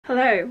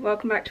Hello,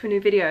 welcome back to a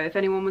new video. If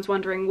anyone was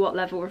wondering what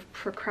level of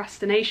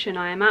procrastination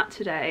I am at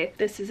today,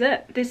 this is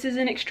it. This is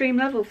an extreme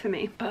level for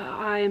me, but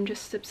I am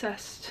just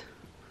obsessed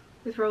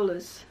with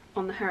rollers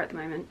on the hair at the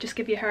moment. Just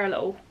give your hair a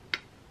little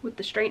with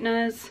the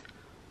straighteners,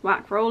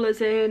 whack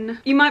rollers in.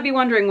 You might be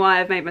wondering why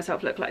I've made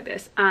myself look like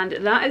this, and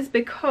that is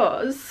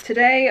because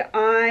today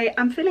I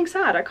am feeling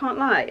sad, I can't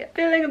lie.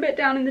 Feeling a bit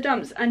down in the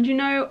dumps, and you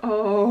know,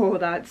 oh,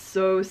 that's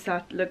so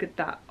sad. Look at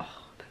that. Oh,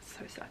 that's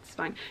so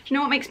satisfying. Do you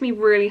know what makes me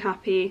really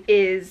happy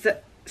is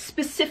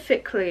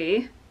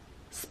specifically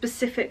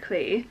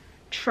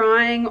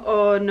trying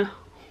on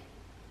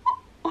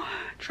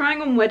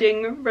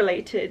wedding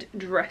related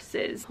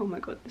dresses. Oh my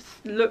god, this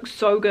looks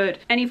so good.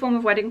 Any form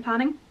of wedding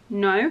planning?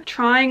 No.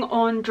 Trying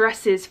on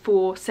dresses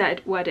for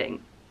said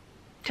wedding.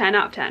 10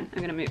 out of 10.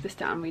 I'm gonna move this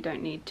down. We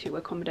don't need to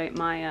accommodate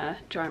my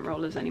giant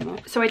rollers anymore.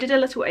 So I did a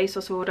little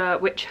ASOS order,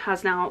 which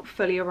has now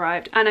fully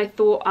arrived, and I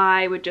thought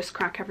I would just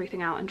crack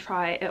everything out and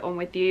try it on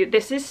with you.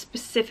 This is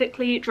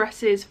specifically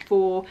dresses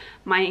for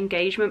my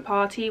engagement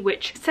party,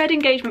 which said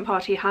engagement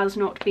party has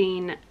not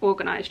been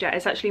organised yet.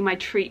 It's actually my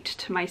treat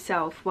to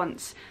myself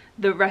once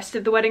the rest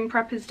of the wedding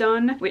prep is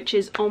done, which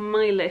is on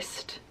my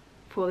list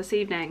for this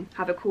evening.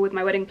 Have a call with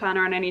my wedding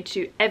planner, and I need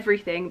to do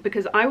everything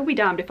because I will be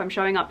damned if I'm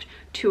showing up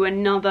to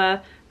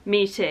another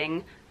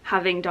meeting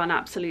having done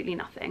absolutely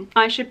nothing.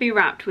 I should be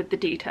wrapped with the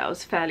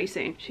details fairly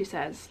soon, she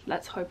says.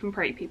 Let's hope and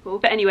pray, people.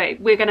 But anyway,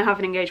 we're gonna have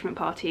an engagement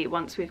party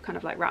once we've kind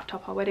of like wrapped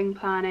up our wedding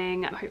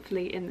planning,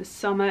 hopefully in the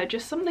summer,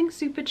 just something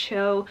super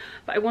chill.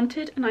 But I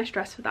wanted a nice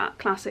dress for that.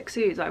 Classic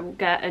Suze, I will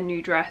get a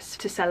new dress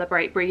to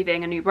celebrate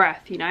breathing a new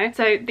breath, you know?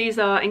 So these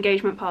are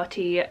engagement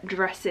party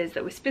dresses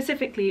that we're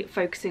specifically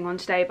focusing on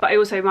today, but I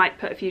also might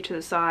put a few to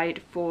the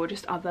side for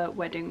just other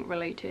wedding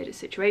related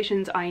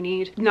situations I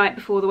need. Night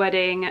before the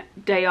wedding,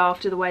 day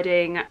after the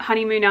wedding,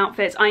 honeymoon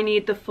outfits. I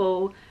need the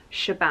full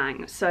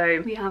shebang,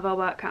 so we have our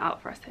work cut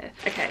out for us here.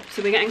 Okay,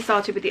 so we're getting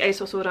started with the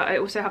ASOS order. I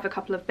also have a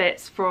couple of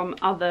bits from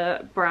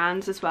other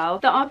brands as well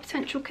that are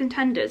potential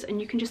contenders, and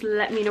you can just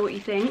let me know what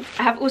you think.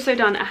 I have also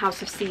done a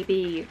House of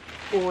CB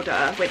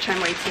order, which I'm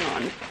waiting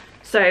on,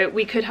 so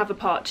we could have a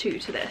part 2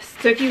 to this.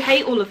 So if you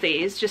hate all of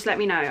these, just let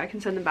me know. I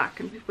can send them back,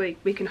 and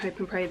we can hope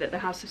and pray that the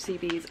House of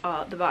CBs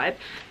are the vibe.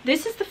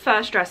 This is the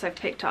first dress I've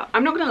picked up.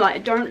 I'm not gonna lie, I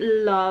don't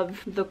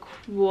love the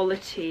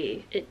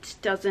quality. It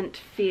doesn't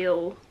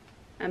feel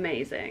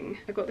amazing.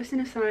 I got this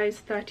in a size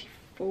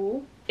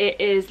 34.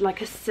 It is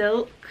like a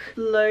silk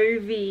low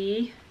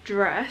V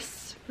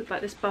dress with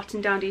like this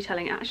button down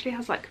detailing. It actually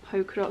has like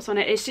polka dots on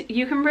it.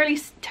 You can really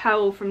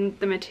tell from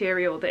the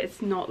material that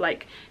it's not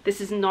like, this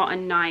is not a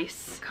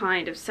nice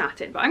kind of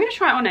satin, but I'm gonna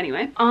try it on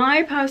anyway.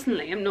 I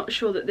personally am not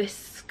sure that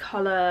this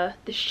colour,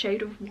 this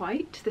shade of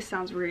white, this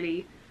sounds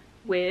really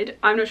weird,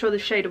 I'm not sure the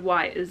shade of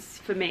white is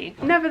for me.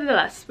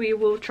 Nevertheless, we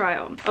will try it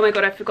on. Oh my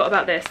god, I forgot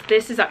about this.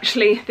 This is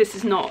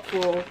not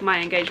for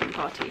my engagement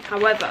party.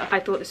 However, I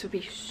thought this would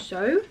be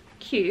so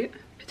cute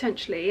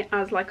potentially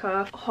as like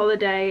a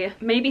holiday,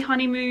 maybe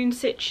honeymoon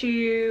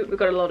situ. We've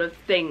got a lot of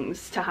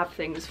things to have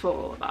things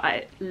for, but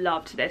I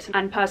loved this,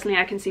 and personally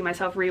I can see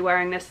myself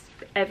re-wearing this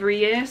every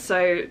year, so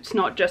it's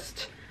not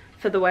just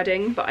for the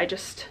wedding, but I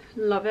just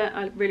love it.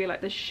 I really like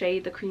the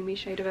shade, the creamy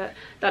shade of it.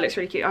 That looks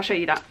really cute. I'll show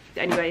you that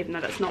anyway, even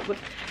though that's not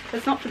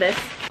for this.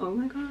 Oh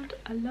my god,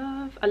 I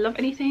love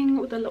anything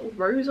with a little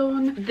rose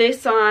on.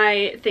 This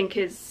I think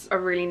is a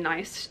really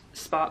nice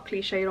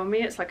sparkly shade on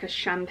me. It's like a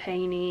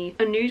champagne-y,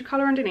 a nude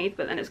color underneath,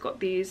 but then it's got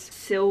these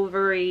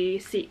silvery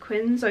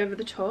sequins over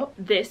the top.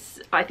 This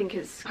I think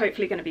is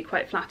hopefully going to be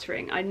quite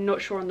flattering. I'm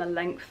not sure on the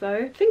length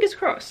though. Fingers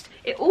crossed.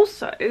 It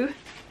also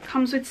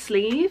comes with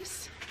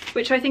sleeves,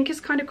 which I think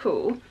is kind of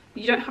cool.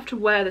 You don't have to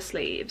wear the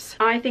sleeves.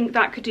 I think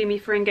that could do me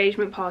for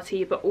engagement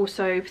party, but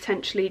also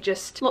potentially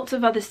just lots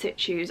of other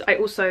situs. I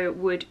also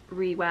would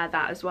re-wear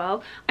that as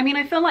well. I mean,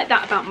 I feel like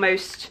that about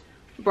most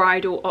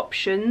bridal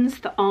options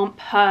that aren't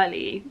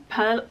pearly.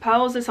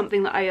 Pearls are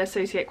something that I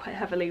associate quite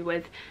heavily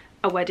with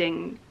a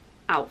wedding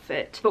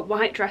outfit, but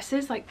white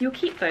dresses, like, you'll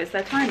keep those,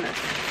 they're timeless.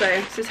 So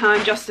this is how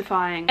I'm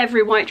justifying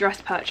every white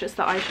dress purchase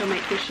that I shall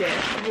make this year.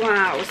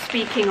 Wow,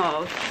 speaking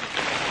of,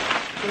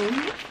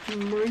 oh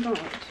my god,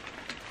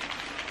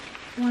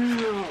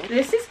 wow,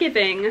 this is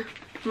giving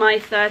my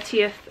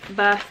 30th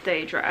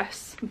birthday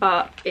dress,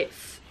 but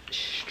it's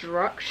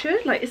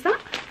structured. Like, is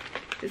that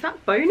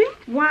boning?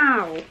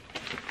 Wow,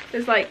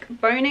 there's like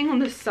boning on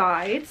the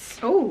sides.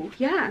 Oh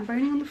yeah, and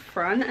boning on the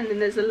front, and then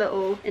there's a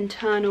little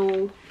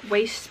internal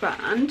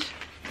waistband.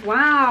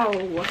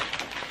 Wow.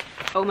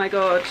 Oh my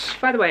god.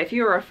 By the way, if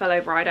you're a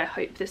fellow bride, I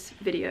hope this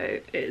video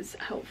is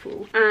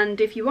helpful. And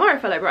if you are a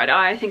fellow bride,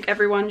 I think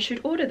everyone should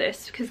order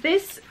this because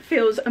this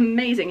feels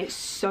amazing. It's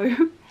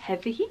so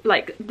heavy.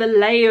 Like the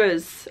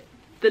layers,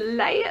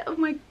 oh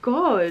my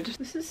god.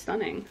 This is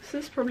stunning. This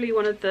is probably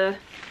one of the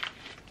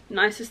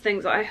nicest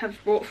things I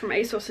have bought from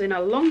ASOS in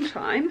a long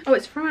time. Oh,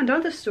 it's from And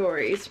Other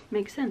Stories.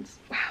 Makes sense.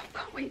 Wow,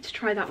 can't wait to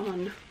try that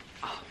on.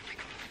 Oh my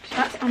god,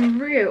 that's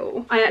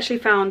unreal. I actually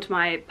found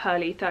my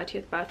pearly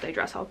 30th birthday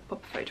dress. I'll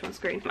pop a photo on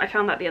screen. I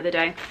found that the other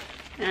day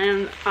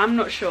and I'm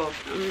not sure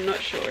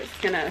it's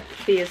gonna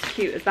be as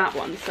cute as that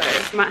one, so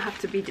I might have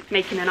to be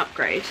making an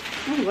upgrade.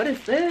 Oh, what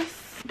is this?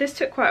 This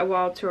took quite a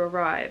while to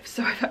arrive,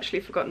 so I've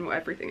actually forgotten what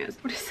everything is.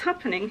 What is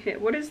happening here?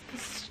 What is the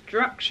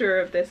structure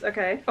of this?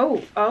 Okay.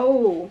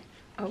 Oh,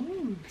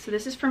 so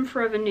this is from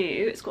Forever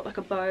New. It's got like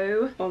a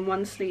bow on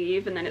one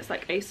sleeve, and then it's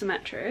like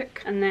asymmetric,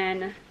 and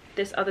then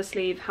this other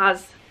sleeve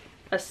has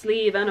a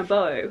sleeve and a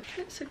bow.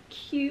 It's a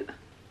cute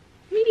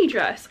mini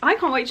dress. I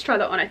can't wait to try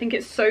that on. I think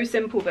it's so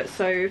simple but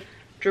so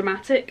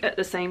dramatic at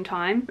the same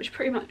time, which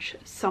pretty much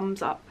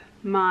sums up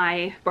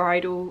my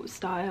bridal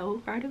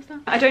style.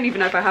 I don't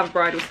even know if I have a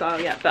bridal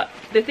style yet, but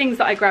the things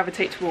that I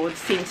gravitate towards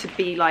seem to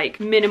be like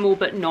minimal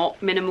but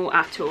not minimal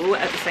at all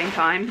at the same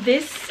time.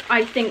 This,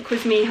 I think,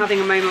 was me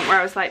having a moment where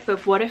I was like,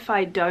 but what if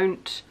I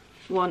don't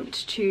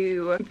want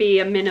to be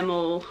a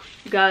minimal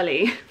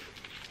girly?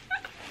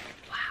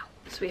 Wow.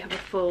 So we have a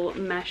full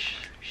mesh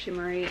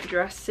shimmery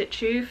dress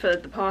situ for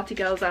the party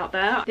girls out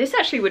there. This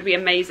actually would be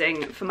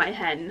amazing for my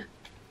hen.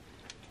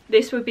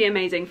 This would be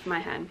amazing for my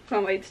hen.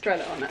 Can't wait to try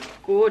that on. That's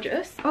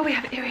gorgeous. Oh, we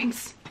have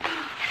earrings.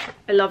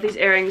 I love these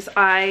earrings.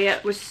 I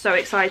was so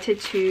excited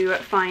to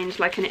find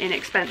like an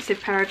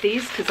inexpensive pair of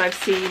these because I've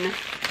seen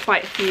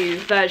quite a few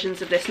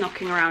versions of this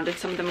knocking around and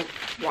some of them are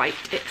quite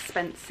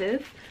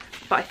expensive.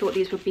 But I thought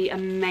these would be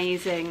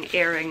amazing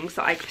earrings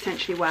that I could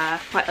potentially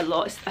wear quite a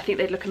lot. I think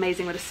they'd look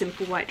amazing with a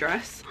simple white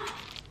dress.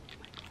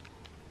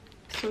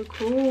 So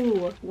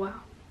cool. Wow.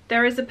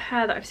 There is a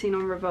pair that I've seen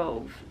on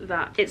Revolve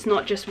that it's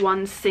not just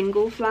one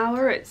single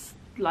flower, it's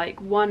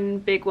like one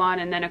big one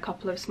and then a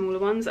couple of smaller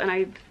ones, and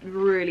I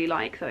really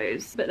like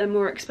those, but they're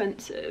more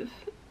expensive,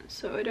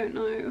 so I don't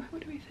know.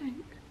 What do we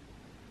think?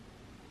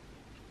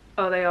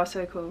 Oh, they are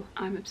so cool.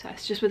 I'm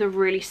obsessed. Just with a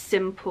really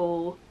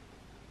simple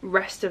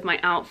rest of my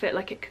outfit,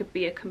 like it could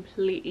be a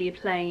completely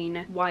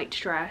plain white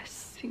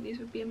dress. I think these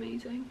would be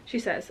amazing. She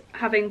says,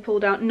 having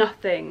pulled out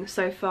nothing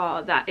so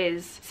far that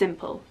is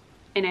simple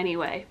in any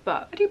way,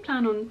 but I do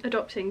plan on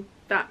adopting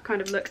that kind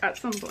of look at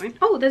some point.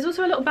 Oh, there's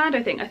also a little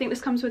bandeau thing. I think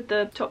this comes with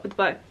the top with the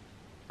bow.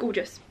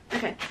 Gorgeous.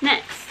 Okay,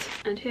 next.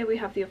 And here we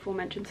have the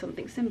aforementioned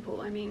something simple.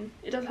 I mean,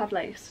 it does have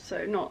lace,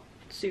 so not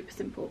super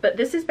simple. But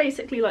this is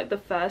basically like the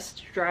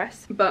first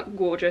dress, but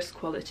gorgeous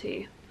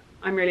quality.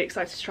 I'm really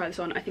excited to try this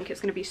on. I think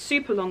it's going to be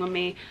super long on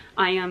me.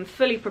 I am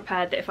fully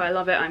prepared that if I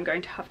love it, I'm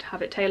going to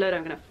have it tailored.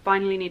 I'm going to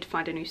finally need to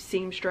find a new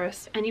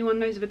seamstress. If anyone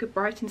knows of a good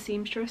Brighton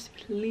seamstress,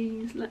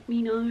 please let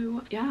me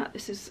know. Yeah,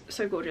 this is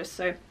so gorgeous.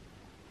 So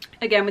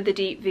again, with the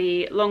deep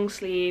V, long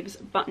sleeves,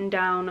 button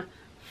down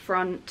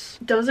front,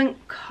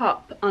 doesn't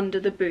cup under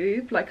the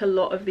boob like a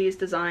lot of these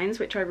designs,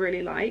 which I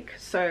really like,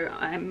 so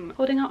I'm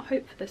holding out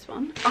hope for this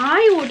one.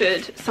 I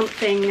ordered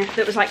something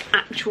that was like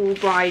actual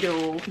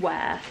bridal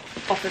wear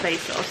off of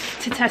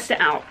ASOS to test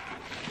it out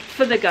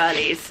for the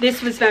girlies.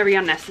 This was very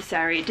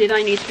unnecessary. Did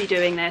I need to be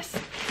doing this?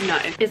 No.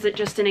 Is it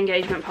just an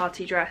engagement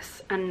party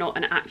dress and not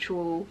an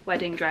actual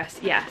wedding dress?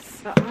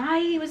 Yes. But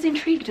I was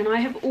intrigued, and I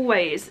have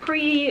always,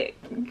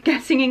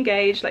 pre-getting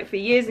engaged, like for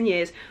years and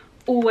years,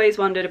 always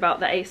wondered about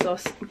the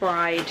ASOS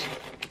bride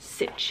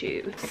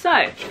situ.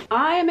 So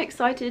I am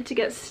excited to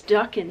get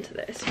stuck into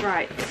this.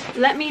 Right,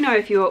 let me know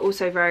if you are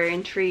also very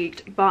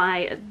intrigued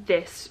by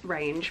this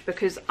range,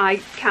 because I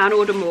can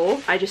order more.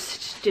 I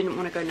just didn't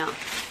want to go nuts.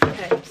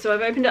 Okay, so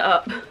I've opened it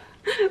up.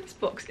 This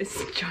box is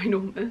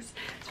ginormous.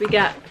 So we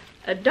get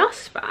a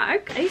dust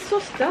bag,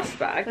 ASOS dust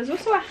bag. There's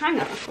also a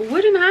hanger, a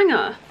wooden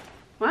hanger.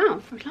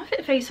 Wow, I'd love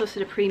it if ASOS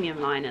had a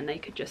premium line and they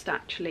could just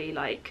actually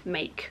like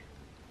make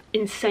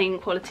insane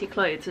quality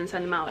clothes and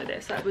send them out like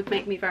this. That would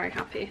make me very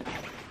happy.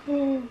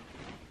 Oh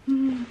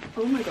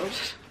my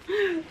gosh,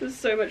 there's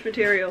so much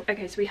material.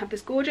 Okay, so we have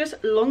this gorgeous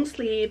long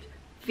sleeve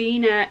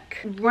v-neck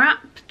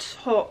wrap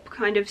top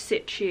kind of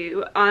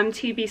situ. I'm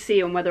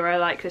TBC on whether I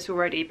like this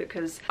already,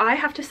 because I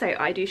have to say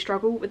I do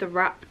struggle with a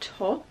wrap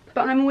top,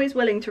 but I'm always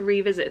willing to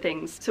revisit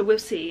things, so we'll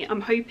see. I'm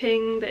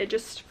hoping that it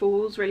just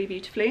falls really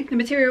beautifully. The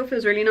material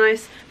feels really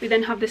nice. We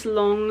then have this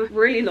long,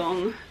 really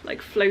long,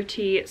 like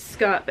floaty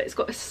skirt, but it's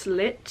got a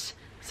slit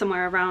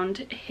somewhere around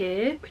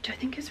here, which I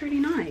think is really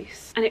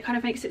nice. And it kind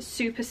of makes it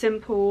super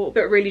simple,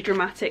 but really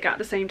dramatic at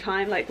the same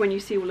time. Like when you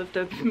see all of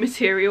the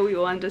material,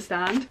 you'll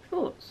understand.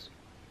 Thoughts?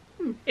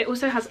 It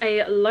also has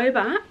a low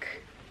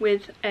back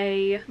with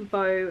a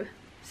bow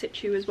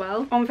situ as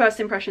well. On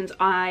first impressions,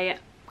 I'm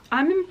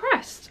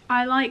impressed.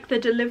 I like the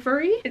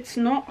delivery. It's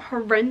not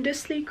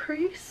horrendously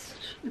creased.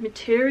 The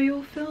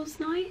material feels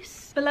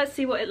nice. But let's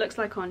see what it looks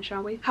like on,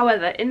 shall we?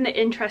 However, in the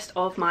interest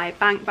of my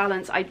bank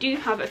balance, I do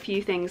have a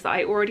few things that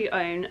I already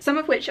own, some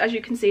of which, as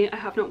you can see, I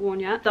have not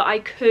worn yet, that I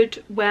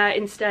could wear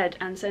instead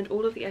and send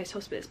all of the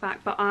ASOS bits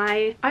back. But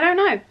I don't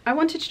know. I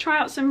wanted to try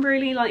out some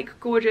really like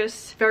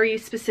gorgeous, very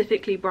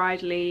specifically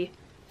bridally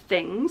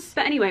things.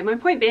 But anyway, my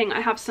point being, I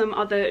have some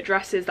other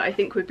dresses that I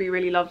think would be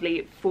really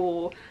lovely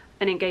for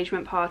an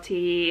engagement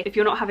party. If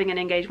you're not having an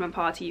engagement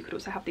party, you could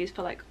also have these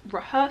for like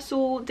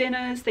rehearsal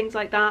dinners, things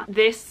like that.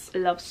 This I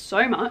love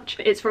so much.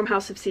 It's from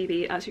House of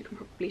CB, as you can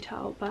probably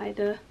tell by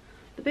the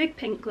the big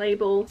pink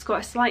label. It's got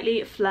a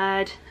slightly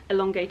flared,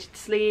 elongated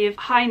sleeve,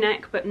 high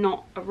neck but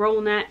not a roll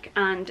neck,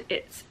 and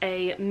it's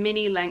a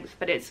mini length,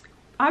 but it's,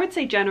 I would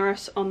say,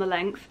 generous on the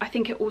length. I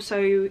think it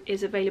also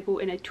is available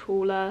in a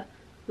taller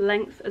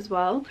length as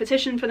well.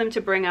 Petition for them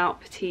to bring out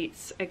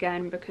petites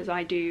again, because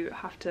I do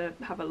have to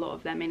have a lot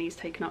of their minis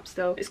taken up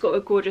still. It's got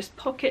a gorgeous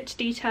pocket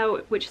detail,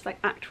 which is like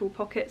actual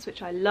pockets,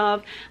 which I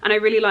love, and I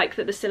really like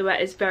that the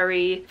silhouette is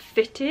very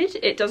fitted.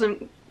 It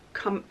doesn't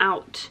come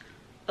out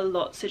a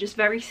lot, so just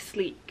very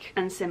sleek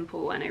and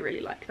simple, and I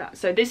really like that.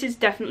 So this is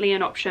definitely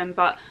an option,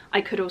 but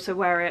I could also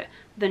wear it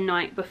the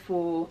night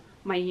before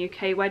my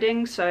UK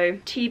wedding, so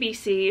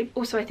TBC.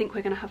 Also, I think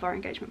we're going to have our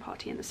engagement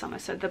party in the summer,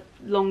 so the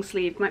long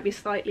sleeve might be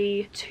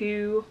slightly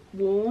too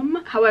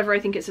warm. However, I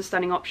think it's a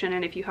stunning option,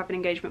 and if you have an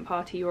engagement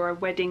party or a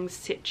wedding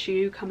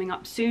situ coming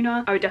up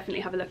sooner, I would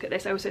definitely have a look at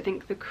this. I also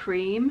think the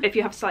cream, if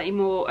you have slightly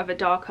more of a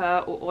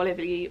darker or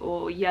olivey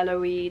or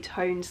yellowy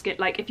toned skin,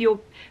 like if you're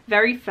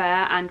very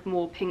fair and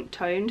more pink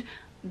toned,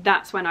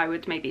 that's when I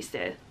would maybe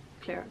steer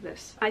clear of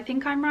this. I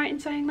think I'm right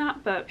in saying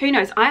that, but who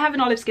knows. I have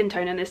an olive skin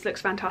tone and this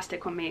looks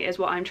fantastic on me, is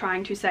what I'm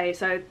trying to say.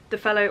 So the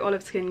fellow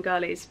olive skin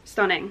girlies,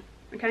 stunning.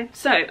 Okay,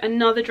 so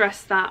another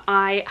dress that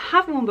I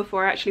have worn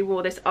before. I actually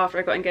wore this after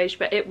I got engaged,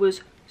 but it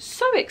was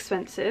so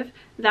expensive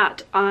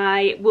that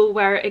I will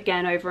wear it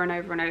again over and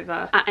over and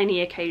over at any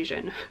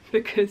occasion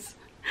because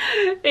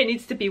it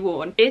needs to be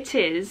worn. It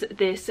is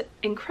this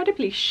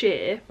incredibly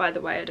sheer, by the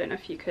way, I don't know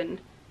if you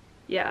can,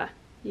 yeah,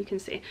 you can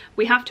see.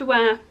 We have to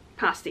wear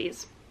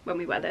pasties when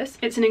we wear this.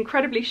 It's an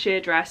incredibly sheer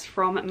dress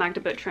from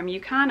Magda Buttram.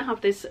 You can have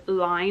this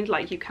lined,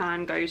 like you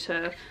can go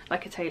to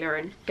like a tailor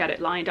and get it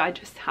lined. I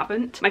just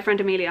haven't. My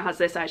friend Amelia has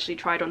this. I actually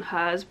tried on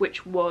hers,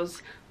 which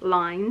was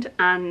lined,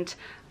 and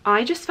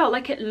I just felt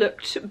like it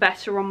looked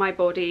better on my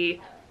body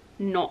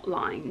not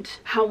lined.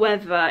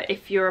 However,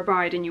 if you're a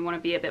bride and you want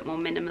to be a bit more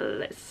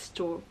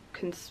minimalist or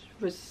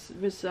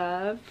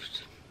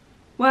reserved,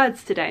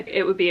 words today,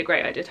 it would be a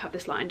great idea to have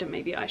this lined, and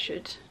maybe I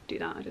should do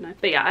that, I don't know.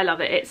 But yeah, I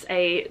love it. It's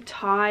a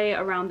tie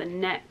around the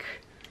neck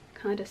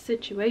kind of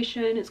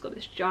situation. It's got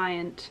this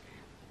giant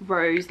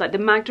rose. Like the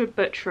Magda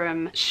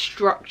Buttram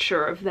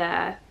structure of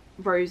their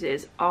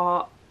roses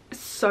are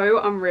so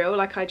unreal.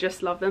 Like I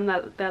just love them.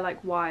 They're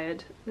like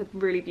wired. They're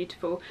really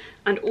beautiful,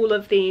 and all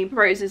of the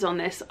roses on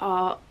this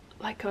are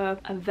like a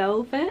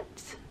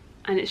velvet,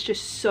 and it's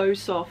just so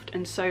soft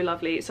and so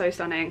lovely, so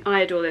stunning.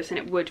 I adore this, and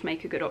it would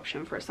make a good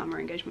option for a summer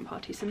engagement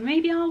party. So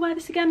maybe I'll wear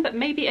this again, but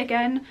maybe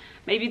again,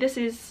 maybe this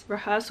is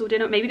rehearsal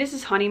dinner, maybe this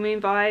is honeymoon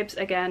vibes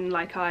again.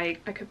 Like I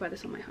could wear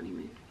this on my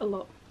honeymoon a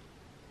lot,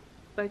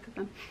 both of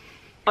them.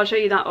 I'll show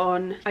you that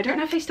on, I don't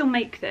know if they still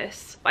make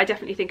this, but I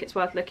definitely think it's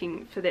worth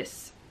looking for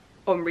this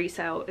on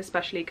resale,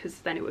 especially because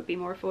then it would be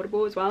more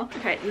affordable as well.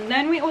 Okay, and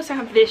then we also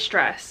have this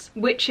dress,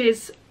 which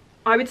is,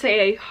 I would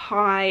say, a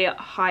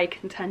high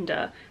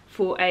contender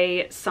for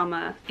a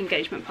summer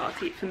engagement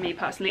party for me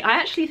personally. I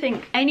actually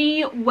think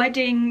any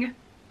wedding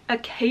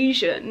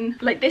occasion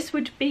like this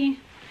would be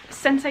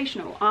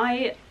sensational.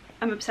 I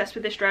am obsessed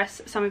with this dress.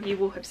 Some of you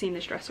will have seen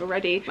this dress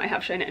already. I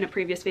have shown it in a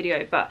previous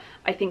video, but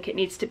I think it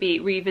needs to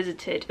be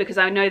revisited because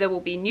I know there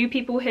will be new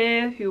people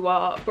here who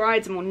are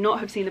brides and will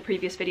not have seen the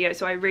previous video,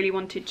 so I really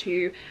wanted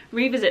to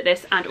revisit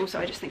this, and also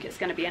I just think it's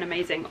going to be an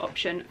amazing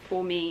option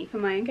for me for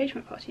my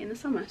engagement party in the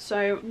summer.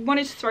 So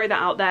wanted to throw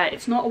that out there.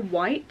 It's not a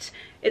white,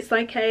 it's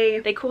like a,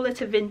 they call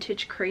it a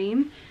vintage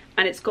cream,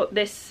 and it's got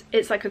this,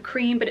 it's like a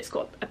cream but it's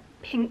got a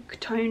pink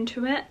tone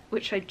to it,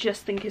 which I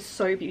just think is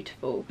so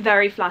beautiful.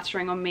 Very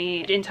flattering on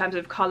me in terms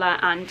of colour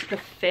and the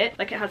fit.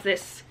 Like it has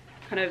this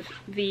kind of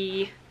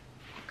V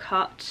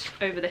cut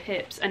over the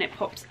hips and it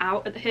pops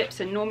out at the hips,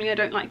 and normally I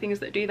don't like things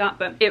that do that,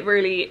 but it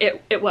really,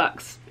 it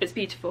works. It's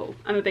beautiful.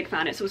 I'm a big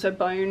fan. It's also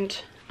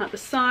boned at the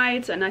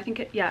sides, and I think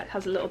it, yeah, it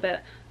has a little bit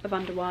of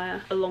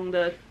underwire along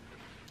the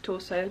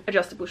torso,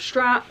 adjustable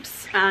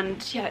straps,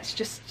 and yeah, it's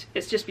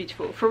just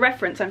beautiful. For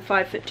reference, I'm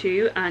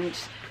 5'2", and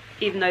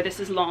even though this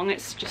is long,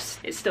 it's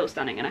still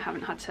stunning, and I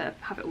haven't had to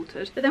have it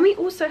altered. But then we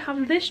also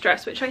have this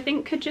dress, which I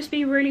think could just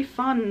be really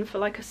fun for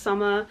like a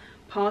summer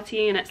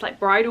party, and it's like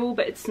bridal,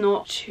 but it's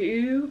not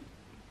too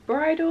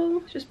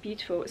bridal. It's just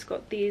beautiful. It's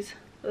got these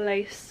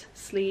lace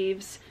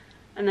sleeves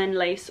and then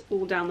lace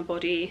all down the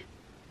body,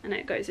 and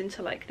it goes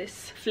into like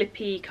this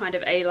flippy kind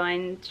of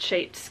A-line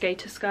shaped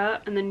skater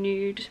skirt, and the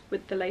nude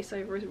with the lace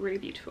over is really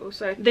beautiful.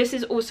 So this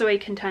is also a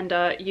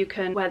contender. You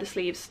can wear the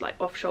sleeves like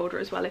off shoulder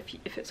as well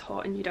if it's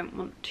hot and you don't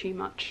want too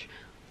much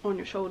on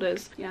your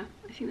shoulders. Yeah,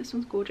 I think this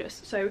one's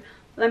gorgeous. So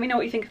let me know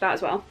what you think of that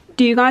as well.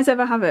 Do you guys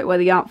ever have it where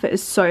the outfit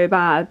is so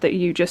bad that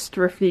you just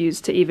refuse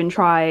to even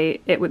try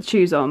it with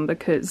shoes on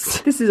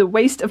because this is a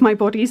waste of my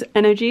body's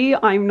energy?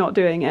 I'm not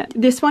doing it.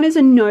 This one is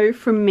a no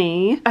from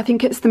me. I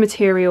think it's the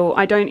material.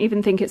 I don't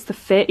even think it's the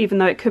fit, even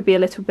though it could be a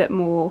little bit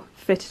more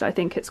fitted. I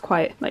think it's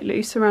quite like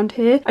loose around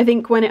here. I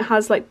think when it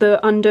has like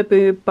the under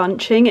boob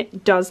bunching,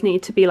 it does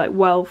need to be like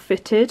well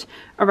fitted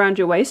around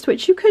your waist,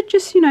 which you could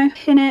just, you know,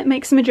 pin it,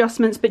 make some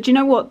adjustments. But do you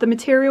know what? The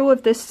material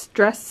of this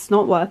dress is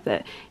not worth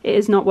it. It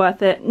is not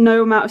worth it.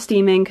 No amount of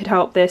steaming could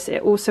help this.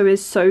 It also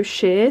is so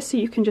sheer, so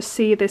you can just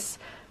see this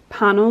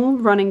panel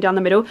running down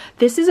the middle.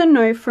 This is a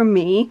no from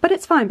me, but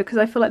it's fine because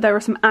I feel like there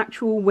are some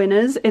actual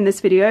winners in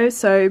this video,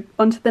 so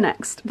on to the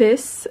next.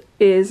 This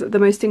is the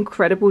most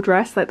incredible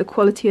dress. Like, the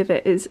quality of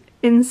it is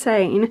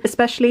insane,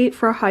 especially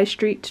for a high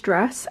street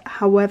dress.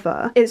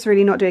 However, it's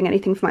really not doing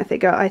anything for my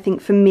figure. I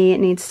think for me it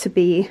needs to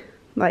be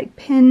like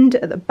pinned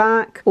at the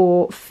back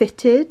or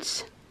fitted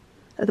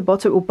at the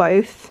bottom, or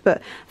both, but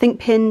I think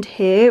pinned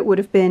here would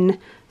have been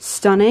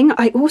stunning.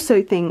 I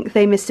also think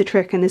they missed a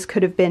trick and this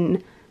could have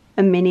been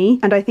a mini,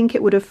 and I think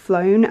it would have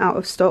flown out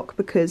of stock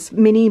because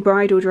mini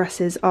bridal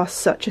dresses are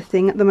such a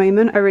thing at the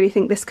moment. I really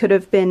think this could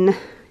have been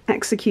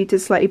executed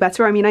slightly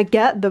better. I mean, I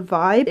get the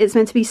vibe. It's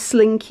meant to be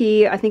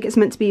slinky. I think it's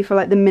meant to be for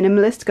like the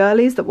minimalist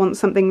girlies that want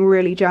something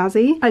really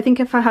jazzy. I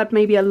think if I had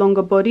maybe a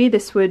longer body,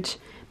 this would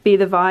be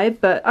the vibe,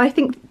 but I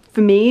think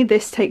for me,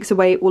 this takes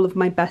away all of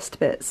my best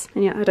bits.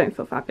 And yeah, I don't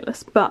feel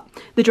fabulous, but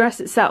the dress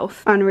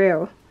itself,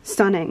 unreal.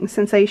 Stunning,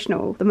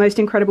 sensational, the most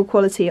incredible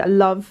quality. I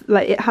love,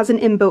 like, it has an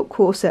inbuilt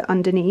corset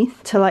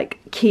underneath to like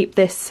keep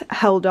this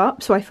held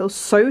up, so I feel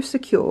so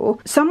secure.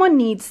 Someone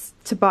needs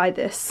to buy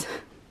this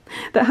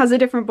that has a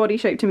different body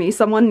shape to me.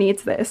 Someone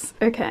needs this.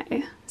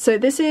 Okay, so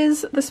this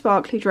is the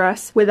sparkly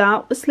dress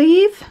without the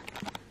sleeve,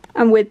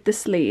 and with the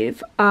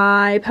sleeve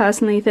I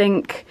personally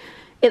think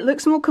it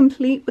looks more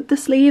complete with the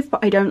sleeve,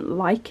 but I don't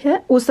like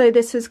it. Also,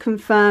 this has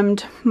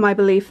confirmed my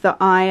belief that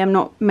I am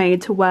not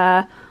made to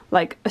wear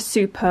like a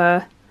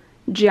super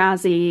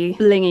jazzy,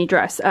 blingy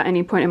dress at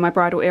any point in my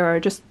bridal era. I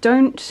just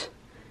don't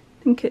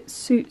think it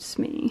suits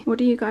me. What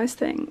do you guys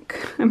think?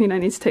 I mean, I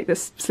need to take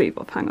this sleeve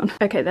off, hang on.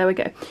 Okay, there we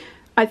go.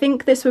 I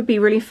think this would be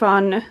really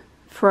fun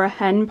for a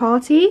hen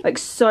party, like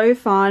so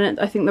fun.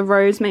 I think the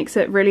rose makes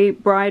it really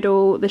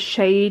bridal. The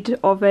shade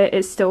of it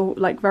is still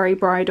like very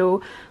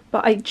bridal,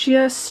 but I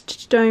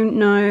just don't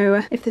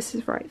know if this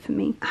is right for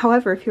me.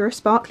 However, if you're a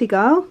sparkly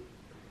girl,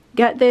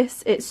 get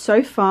this. It's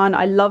so fun.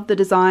 I love the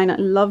design. I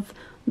love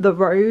the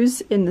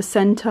rose in the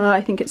center. I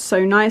think it's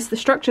so nice. The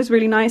structure is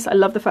really nice. I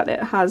love the fact that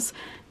it has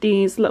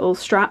these little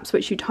straps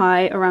which you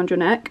tie around your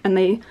neck and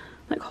they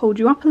like hold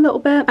you up a little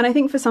bit. And I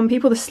think for some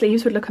people the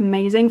sleeves would look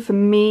amazing. For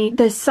me,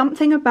 there's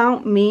something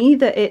about me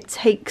that it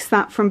takes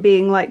that from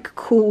being like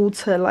cool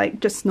to like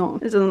just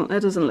not. It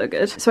doesn't look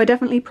good. So I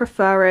definitely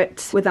prefer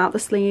it without the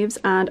sleeves,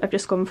 and I've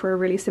just gone for a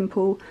really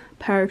simple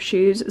pair of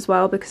shoes as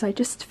well because I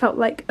just felt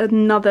like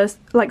another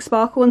like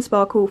sparkle, and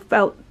sparkle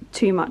felt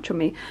too much on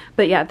me.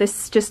 But yeah,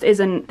 this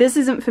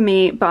isn't for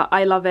me, but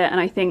I love it and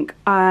I think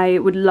I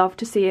would love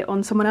to see it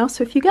on someone else.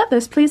 So if you get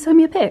this, please send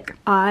me a pic.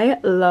 I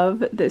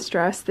love this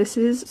dress. This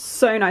is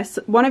so nice.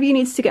 One of you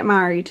needs to get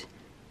married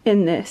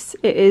in this.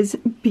 It is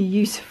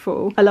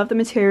beautiful. I love the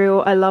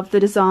material. I love the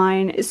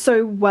design. It's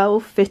so well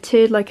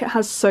fitted. Like, it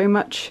has so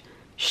much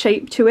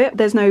shape to it.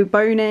 There's no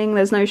boning,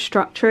 there's no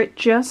structure. It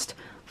just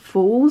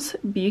falls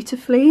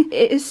beautifully.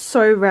 It is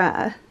so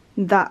rare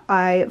that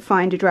I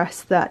find a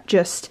dress that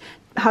just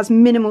has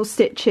minimal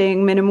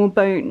stitching, minimal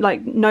bone,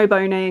 like no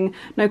boning,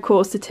 no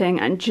corseting,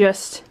 and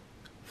just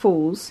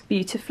falls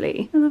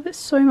beautifully. I love it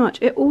so much.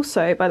 It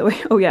also, by the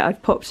way, oh yeah,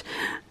 I've popped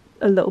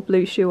a little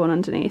blue shoe on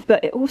underneath,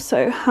 but it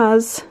also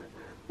has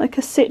like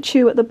a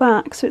situ at the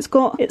back, so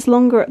it's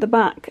longer at the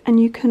back and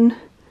you can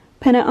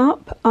pin it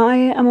up. I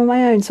am on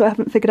my own, so I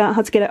haven't figured out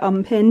how to get it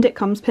unpinned. It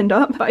comes pinned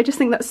up, but I just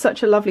think that's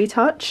such a lovely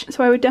touch.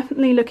 So I would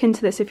definitely look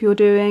into this if you're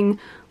doing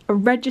a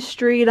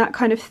registry, that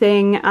kind of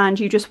thing, and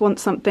you just want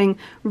something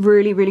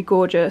really, really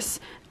gorgeous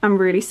and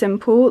really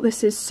simple.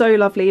 This is so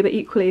lovely, but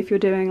equally if you're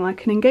doing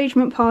like an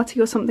engagement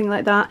party or something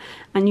like that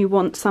and you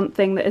want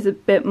something that is a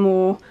bit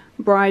more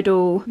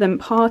bridal than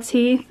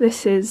party,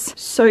 this is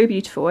so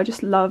beautiful. I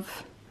just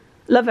love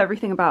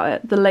everything about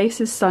it. The lace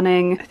is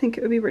stunning. I think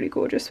it would be really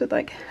gorgeous with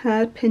like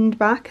hair pinned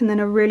back and then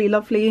a really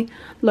lovely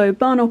low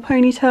bun or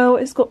ponytail.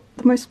 It's got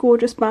the most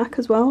gorgeous back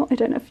as well. I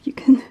don't know if you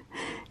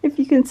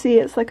can see,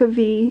 it's like a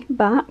V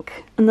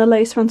back and the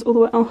lace runs all the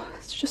way. Oh,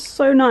 it's just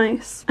so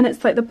nice. And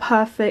it's like the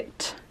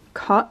perfect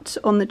cut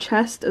on the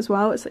chest as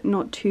well. It's like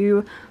not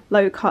too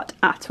low cut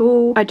at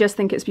all. I just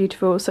think it's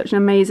beautiful. Such an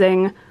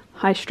amazing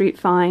high street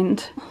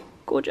find.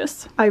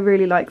 Gorgeous. I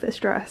really like this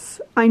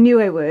dress. I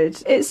knew I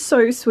would. It's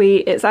so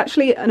sweet. It's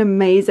actually an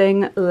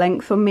amazing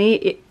length on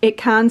me. It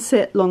can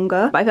sit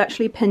longer, but I've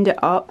actually pinned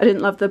it up. I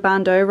didn't love the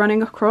bandeau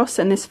running across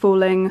and this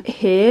falling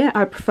here.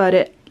 I preferred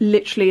it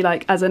literally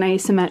like as an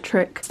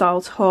asymmetric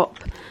style top.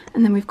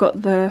 And then we've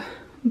got the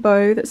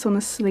bow that's on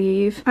the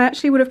sleeve. I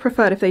actually would have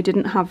preferred if they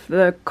didn't have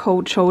the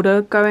cold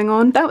shoulder going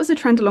on. That was a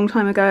trend a long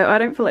time ago. I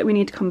don't feel like we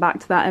need to come back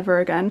to that ever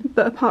again.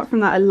 But apart from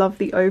that, I love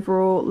the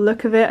overall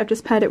look of it. I've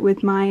just paired it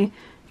with my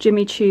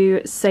Jimmy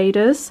Choo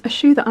Saders, a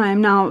shoe that I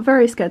am now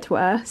very scared to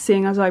wear,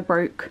 seeing as I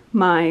broke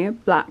my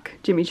black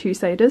Jimmy Choo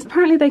Saders.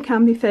 Apparently they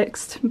can be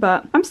fixed,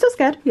 but I'm still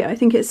scared. Yeah, I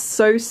think it's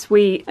so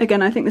sweet.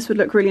 Again, I think this would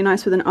look really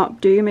nice with an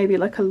updo, maybe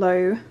like a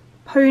low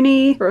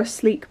pony or a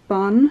sleek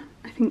bun.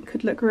 I think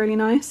could look really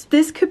nice.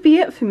 This could be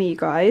it for me, you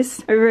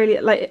guys. I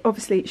really like it.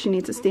 Obviously she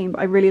needs a steam,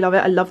 but I really love it.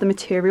 I love the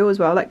material as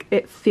well. Like,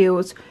 it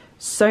feels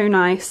so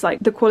nice. Like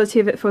the quality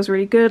of it feels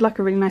really good, like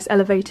a really nice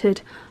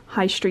elevated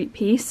high street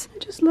piece. I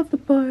just love the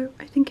bow.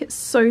 I think it's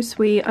so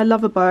sweet. I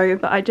love a bow,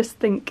 but I just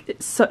think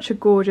it's such a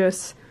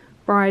gorgeous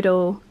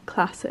bridal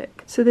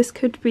classic. So this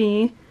could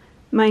be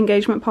my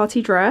engagement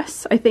party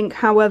dress. I think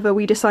however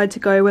we decide to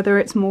go, whether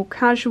it's more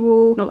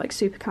casual, not like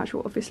super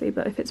casual obviously,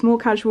 but if it's more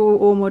casual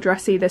or more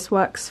dressy, this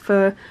works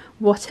for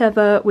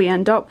whatever we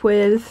end up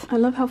with. I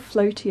love how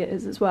floaty it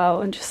is as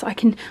well, and just I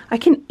can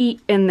eat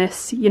in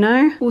this, you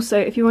know? Also,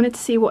 if you wanted to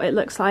see what it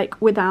looks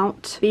like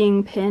without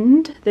being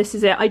pinned, this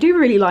is it. I do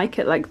really like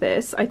it like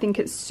this. I think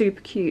it's super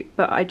cute,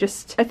 but I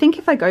think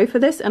if I go for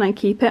this and I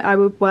keep it, I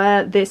would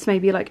wear this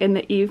maybe like in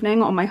the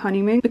evening on my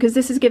honeymoon, because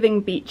this is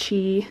giving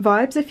beachy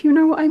vibes, if you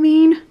know what I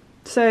mean.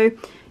 So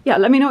yeah,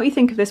 let me know what you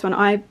think of this one.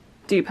 I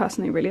do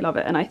personally really love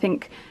it, and I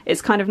think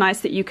it's kind of nice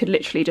that you could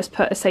literally just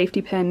put a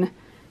safety pin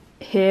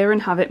here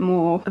and have it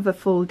more of a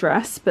full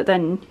dress, but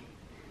then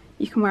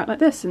you can wear it like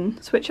this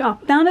and switch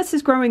up. Now this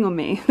is growing on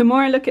me. The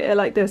more I look at it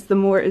like this, the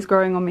more it is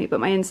growing on me, but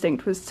my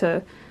instinct was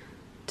to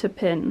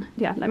pin.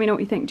 Yeah, let me know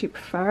what you think. Do you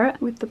prefer it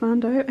with the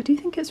bandeau? I do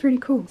think it's really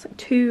cool. It's like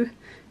two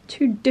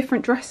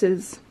different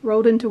dresses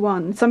rolled into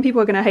one. Some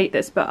people are going to hate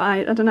this, but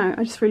I don't know,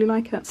 I just really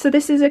like it. So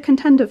this is a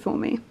contender for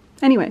me.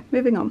 Anyway,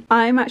 moving on.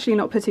 I'm actually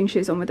not putting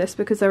shoes on with this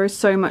because there is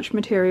so much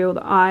material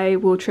that I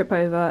will trip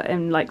over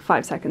in like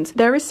 5 seconds.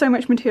 There is so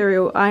much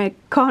material, I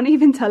can't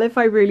even tell if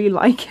I really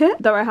like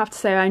it. Though I have to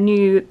say I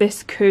knew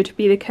this could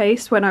be the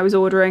case when I was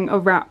ordering a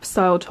wrap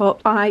style top.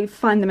 I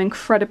find them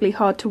incredibly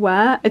hard to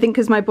wear. I think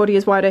because my body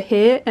is wider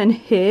here and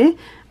here,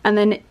 and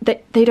then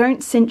they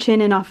don't cinch in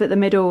enough at the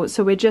middle,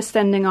 so we're just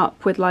ending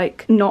up with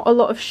like not a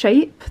lot of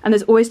shape, and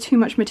there's always too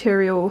much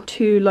material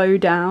too low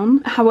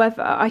down.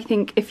 However, I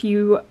think if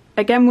you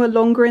again were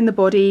longer in the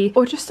body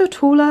or just so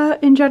taller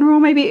in general,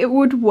 maybe it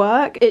would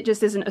work. It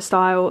just isn't a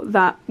style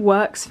that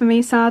works for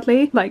me,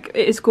 sadly. Like,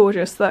 it is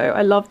gorgeous though.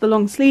 I love the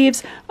long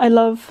sleeves. I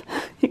love,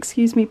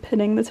 excuse me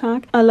pinning the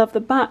tag, I love the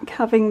back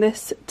having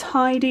this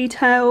tie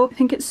detail. I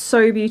think it's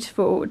so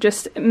beautiful,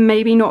 just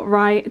maybe not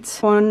right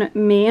on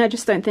me. I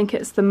just don't think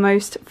it's the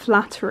most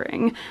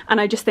flattering,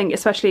 and I just think,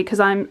 especially because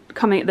I'm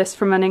coming at this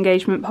from an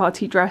engagement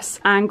party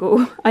dress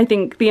angle, I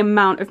think the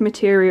amount of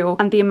material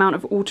and the amount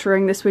of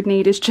altering this would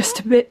need is just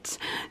a bit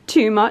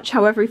too much.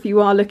 However, if you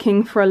are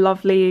looking for a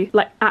lovely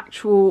like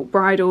actual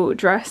bridal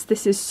dress,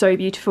 this is so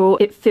beautiful.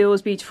 It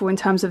feels beautiful in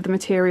terms of the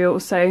material,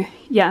 so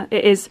yeah,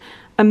 it is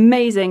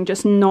amazing,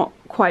 just not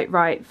quite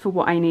right for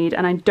what I need,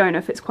 and I don't know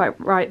if it's quite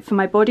right for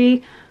my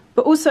body.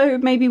 But also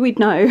maybe we'd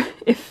know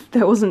if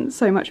there wasn't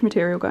so much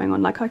material going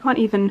on. Like, I can't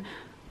even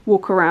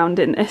walk around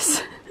in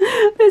this.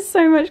 There's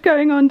so much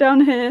going on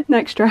down here.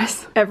 Next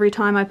dress. Every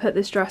time I put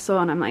this dress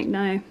on, I'm like,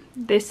 no,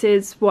 this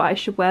is what I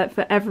should wear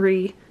for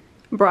every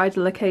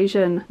bridal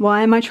occasion.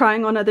 Why am I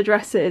trying on other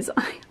dresses?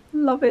 I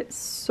love it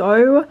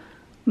so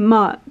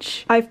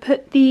much. I've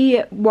put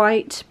the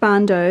white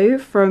bandeau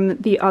from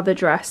the other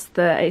dress,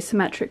 the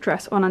asymmetric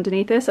dress, on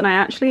underneath this, and I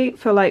actually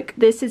feel like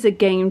this is a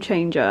game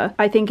changer.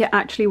 I think it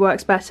actually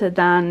works better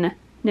than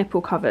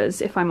nipple covers,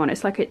 if I'm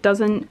honest. Like, it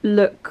doesn't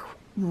look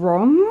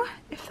wrong,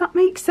 if that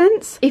makes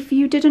sense. If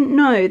you didn't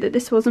know that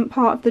this wasn't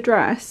part of the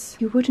dress,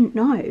 you wouldn't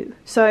know.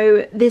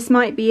 So this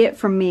might be it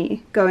from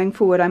me going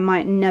forward. I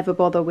might never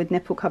bother with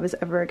nipple covers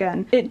ever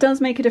again. It does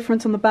make a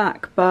difference on the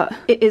back, but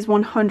it is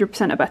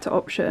 100% a better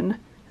option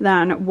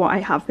than what I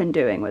have been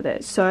doing with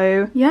it.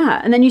 So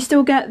yeah, and then you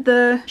still get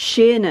the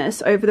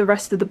sheerness over the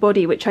rest of the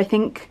body, which I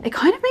think it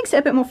kind of makes it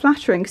a bit more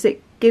flattering, because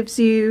it gives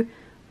you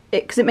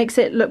because it makes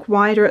it look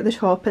wider at the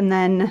top and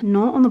then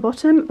not on the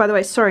bottom. By the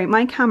way, sorry,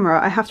 my camera,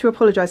 I have to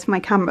apologise for my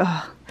camera.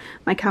 Ugh,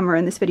 my camera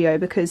in this video,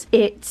 because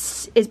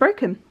it is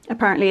broken.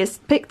 Apparently it's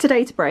picked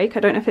today to break.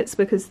 I don't know if it's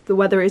because the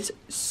weather is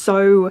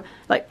so,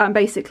 like, I'm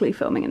basically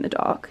filming in the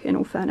dark, in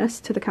all fairness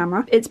to the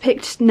camera. It's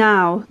picked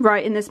now,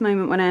 right in this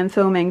moment when I am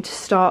filming, to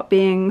start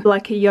being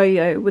like a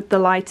yo-yo with the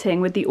lighting,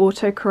 with the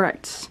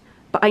autocorrect.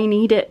 But I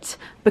need it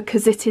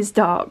because it is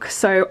dark,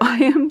 so I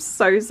am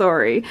so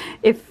sorry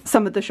if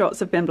some of the shots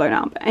have been blown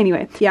out. But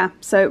anyway, yeah,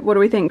 so what do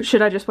we think?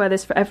 Should I just wear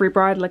this for every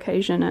bridal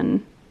occasion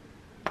and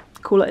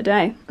call it a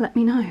day? Let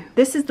me know.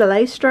 This is the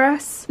lace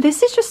dress.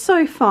 This is just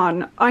so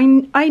fun.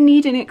 I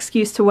need an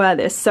excuse to wear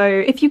this, so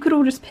if you could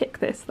all just pick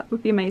this, that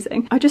would be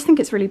amazing. I just think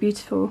it's really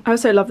beautiful. I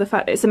also love the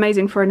fact that it's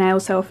amazing for a nail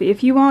selfie.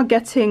 If you are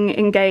getting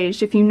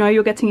engaged, if you know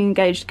you're getting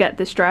engaged, get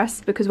this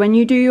dress, because when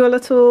you do your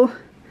little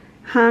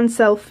hand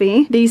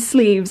selfie, these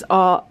sleeves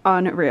are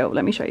unreal.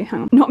 Let me show you,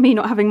 hang on. Not me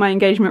not having my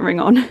engagement ring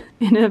on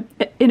in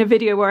a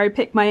video where I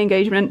pick my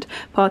engagement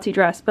party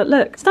dress, but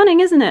look,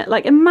 stunning, isn't it?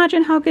 Like,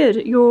 imagine how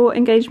good your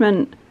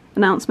engagement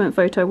announcement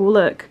photo will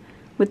look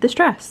with this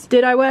dress.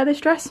 Did I wear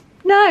this dress?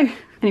 No.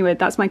 Anyway,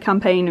 that's my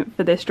campaign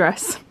for this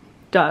dress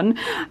done.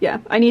 Yeah,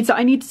 I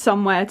need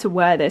somewhere to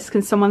wear this.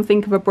 Can someone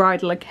think of a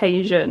bridal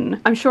occasion?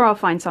 I'm sure I'll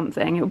find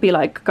something. It'll be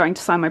like going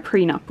to sign my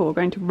prenup or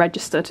going to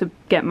register to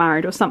get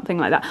married or something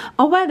like that.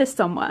 I'll wear this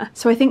somewhere.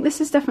 So I think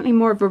this is definitely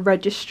more of a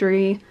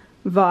registry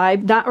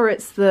vibe. That or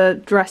it's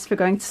the dress for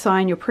going to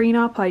sign your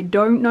prenup. I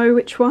don't know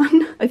which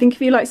one. I think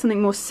if you like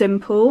something more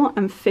simple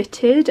and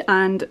fitted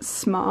and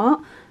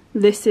smart,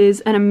 this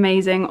is an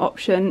amazing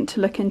option to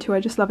look into. I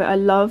just love it. I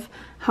love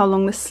how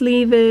long the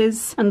sleeve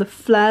is and the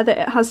flare that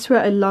it has to it.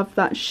 I love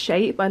that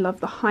shape. I love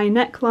the high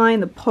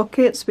neckline, the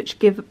pockets, which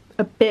give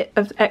a bit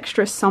of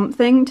extra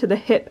something to the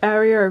hip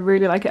area. I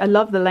really like it. I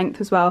love the length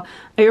as well.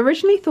 I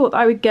originally thought that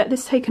I would get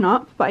this taken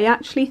up, but I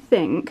actually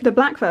think the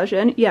black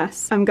version,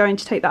 yes, I'm going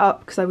to take that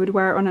up because I would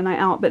wear it on a night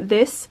out, but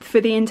this,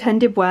 for the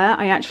intended wear,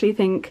 I actually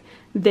think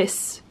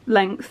this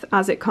length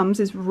as it comes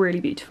is really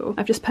beautiful.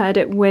 I've just paired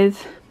it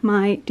with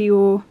my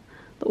Dior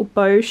little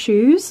bow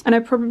shoes, and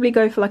I'd probably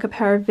go for like a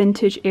pair of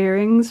vintage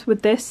earrings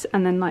with this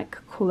and then like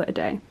call it a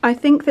day. I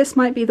think this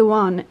might be the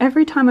one.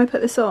 Every time I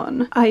put this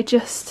on, I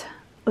just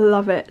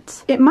love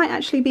it. It might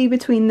actually be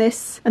between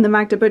this and the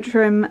Magda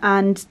Butrym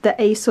and the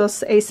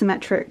ASOS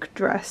asymmetric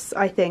dress,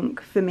 I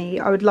think, for me.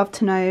 I would love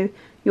to know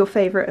your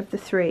favourite of the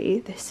three.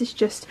 This is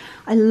just,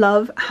 I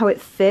love how it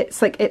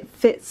fits. Like, it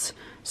fits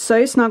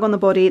so snug on the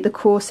body. The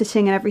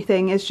corseting and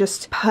everything is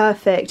just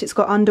perfect. It's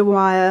got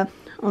underwire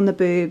on the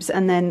boobs,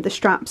 and then the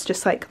straps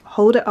just like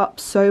hold it up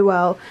so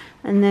well.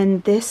 And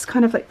then this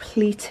kind of like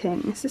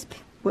pleating. Is this,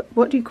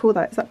 what do you call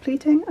that? Is that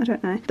pleating? I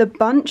don't know. The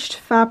bunched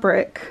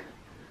fabric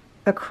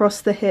across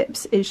the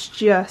hips is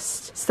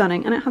just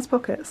stunning, and it has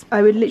pockets.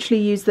 I would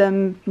literally use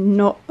them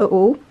not at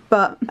all,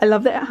 but I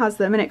love that it has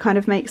them, and it kind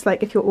of makes,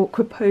 like, if you're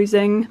awkward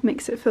posing,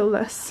 makes it feel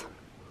less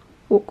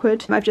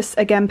awkward. I've just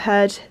again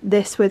paired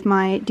this with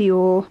my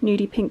Dior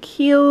nudie pink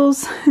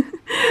heels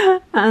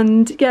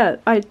and yeah,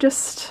 I'm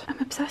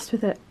obsessed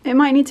with it. It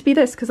might need to be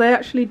this because I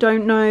actually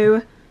don't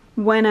know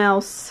when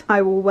else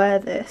I will wear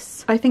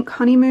this. I think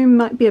honeymoon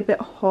might be a bit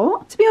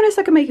hot. To be honest,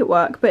 I can make it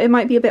work, but it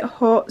might be a bit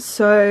hot,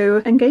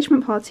 so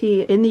engagement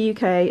party in the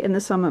UK in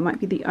the summer might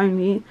be the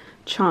only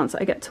chance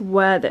I get to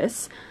wear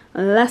this,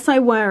 unless I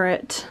wear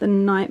it the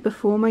night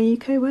before my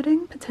UK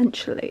wedding,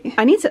 potentially.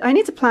 I need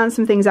to plan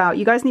some things out.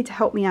 You guys need to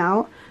help me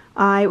out.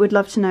 I would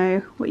love to know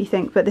what you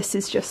think, but this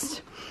is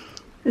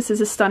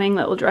a stunning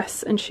little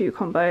dress and shoe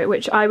combo,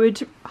 which I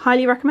would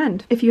highly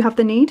recommend. If you have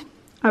the need,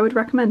 I would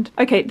recommend.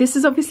 Okay, this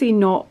is obviously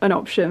not an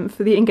option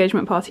for the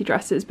engagement party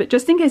dresses, but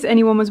just in case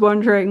anyone was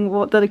wondering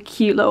what the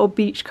cute little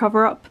beach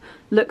cover-up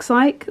looks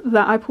like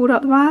that I pulled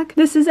out the bag,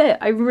 this is it.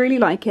 I really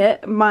like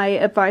it. My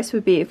advice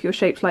would be, if you're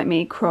shaped like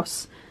me,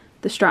 cross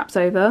the straps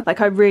over. Like,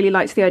 I really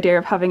liked the idea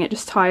of having it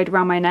just tied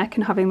around my neck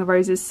and having the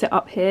roses sit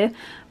up here,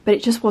 but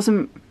it just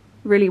wasn't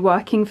really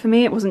working for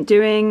me. It wasn't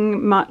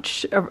doing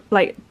much,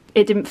 like,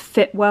 it didn't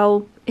fit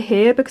well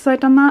here because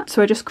I'd done that,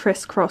 so I just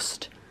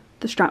crisscrossed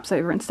the straps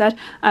over instead.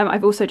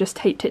 I've also just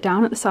taped it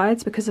down at the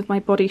sides because of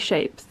my body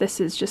shape. This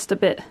is just a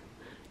bit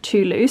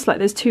too loose, like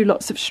there's two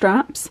lots of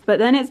straps, but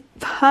then it's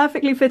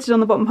perfectly fitted on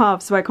the bottom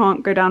half, so I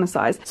can't go down a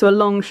size. So a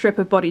long strip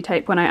of body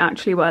tape when I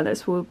actually wear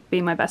this will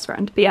be my best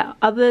friend. But yeah,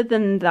 other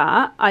than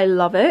that, I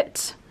love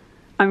it.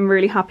 I'm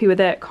really happy with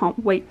it.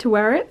 Can't wait to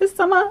wear it this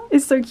summer.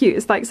 It's so cute.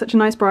 It's like such a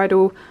nice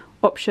bridal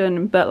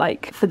option, but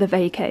like for the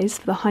vacays,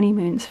 for the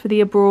honeymoons, for the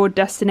abroad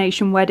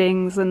destination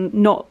weddings, and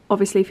not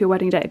obviously for your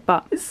wedding day,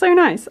 but it's so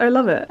nice. I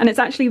love it. And it's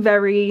actually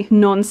very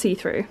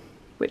non-see-through,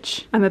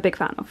 which I'm a big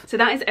fan of. So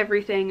that is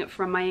everything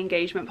from my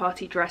engagement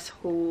party dress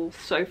haul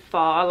so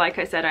far. Like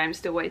I said, I'm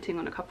still waiting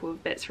on a couple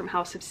of bits from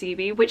House of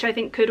CB, which I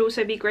think could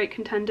also be great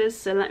contenders,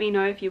 so let me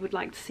know if you would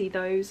like to see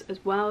those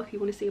as well, if you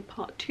want to see a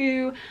part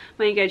 2.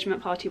 My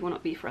engagement party will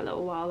not be for a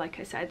little while, like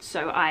I said,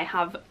 so I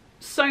have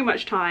so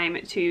much time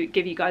to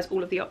give you guys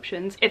all of the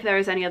options. If there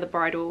is any other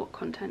bridal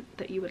content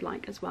that you would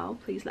like as well,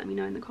 please let me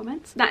know in the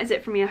comments. That is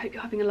it from me. I hope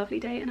you're having a lovely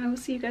day, and I will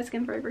see you guys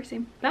again very, very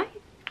soon. Bye!